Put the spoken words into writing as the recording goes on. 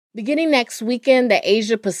Beginning next weekend, the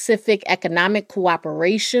Asia Pacific Economic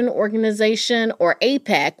Cooperation Organization, or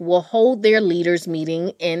APEC, will hold their leaders' meeting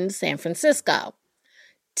in San Francisco.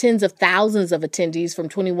 Tens of thousands of attendees from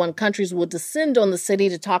 21 countries will descend on the city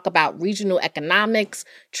to talk about regional economics,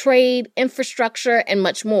 trade, infrastructure, and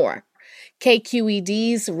much more.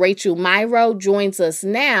 KQED's Rachel Myrow joins us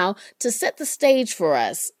now to set the stage for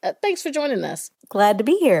us. Thanks for joining us. Glad to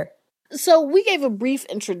be here. So we gave a brief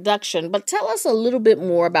introduction, but tell us a little bit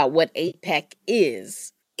more about what APEC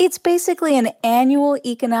is. It's basically an annual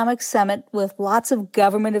economic summit with lots of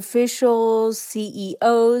government officials,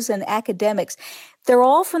 CEOs, and academics. They're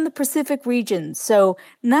all from the Pacific region, so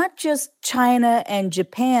not just China and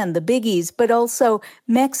Japan, the biggies, but also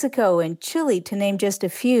Mexico and Chile, to name just a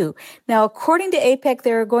few. Now, according to APEC,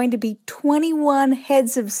 there are going to be 21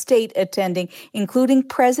 heads of state attending, including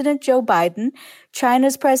President Joe Biden.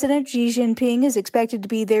 China's President Xi Jinping is expected to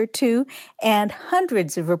be there too, and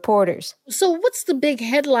hundreds of reporters. So what's the big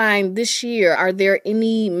headline this year? Are there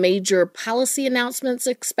any major policy announcements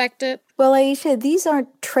expected? Well, Aisha, these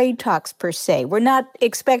aren't trade talks per se. We're not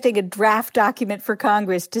expecting a draft document for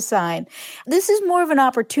Congress to sign. This is more of an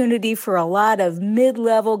opportunity for a lot of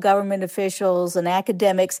mid-level government officials and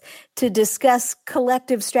academics to discuss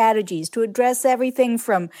collective strategies to address everything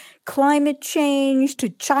from climate change to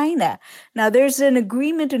China. Now, there's an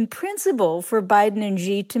agreement in principle for Biden and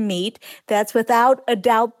Xi to meet. That's without a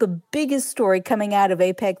doubt the biggest story coming out of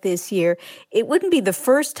APEC this year. It wouldn't be the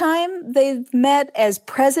first time they've met as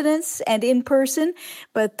presidents and in person,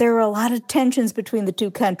 but there are a lot of tensions between the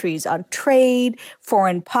two countries on trade,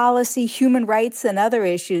 foreign policy, human rights, and other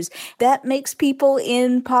issues. That makes people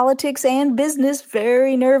in politics and business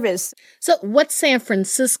very nervous. So what's San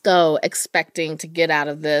Francisco expecting to get out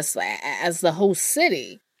of this as the host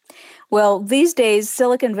city? Well, these days,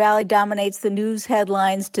 Silicon Valley dominates the news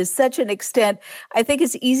headlines to such an extent, I think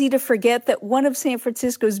it's easy to forget that one of San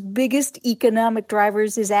Francisco's biggest economic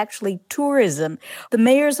drivers is actually tourism. The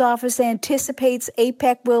mayor's office anticipates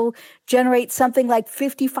APEC will generate something like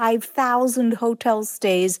 55,000 hotel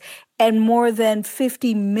stays and more than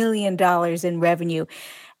 $50 million in revenue.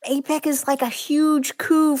 APEC is like a huge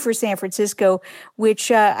coup for San Francisco, which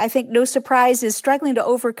I think, no surprise, is struggling to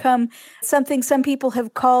overcome something some people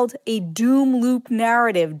have called a doom loop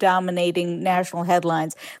narrative dominating national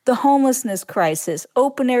headlines. The homelessness crisis,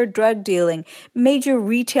 open-air drug dealing, major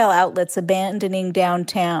retail outlets abandoning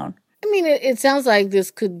downtown. I mean, it sounds like this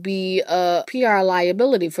could be a PR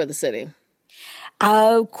liability for the city.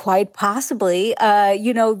 Quite possibly.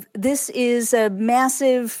 This is a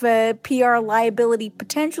massive PR liability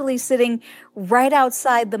potentially sitting right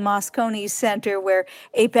outside the Moscone Center where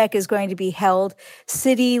APEC is going to be held.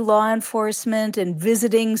 City law enforcement and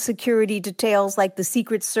visiting security details like the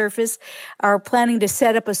Secret Service are planning to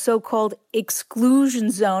set up a so-called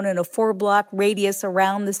exclusion zone in a 4-block radius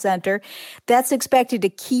around the center. That's expected to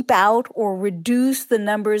keep out or reduce the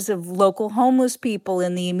numbers of local homeless people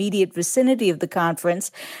in the immediate vicinity of the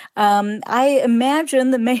conference. I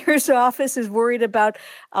imagine the mayor's office is worried about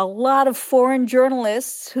a lot of foreign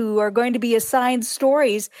journalists who are going to be assigned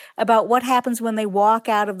stories about what happens when they walk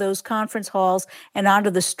out of those conference halls and onto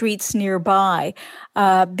the streets nearby,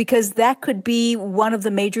 because that could be one of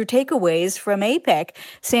the major takeaways from APEC,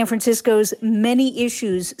 San Francisco's many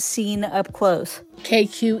issues seen up close.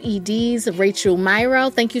 KQED's Rachel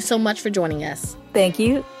Myrow, thank you so much for joining us. Thank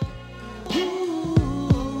you.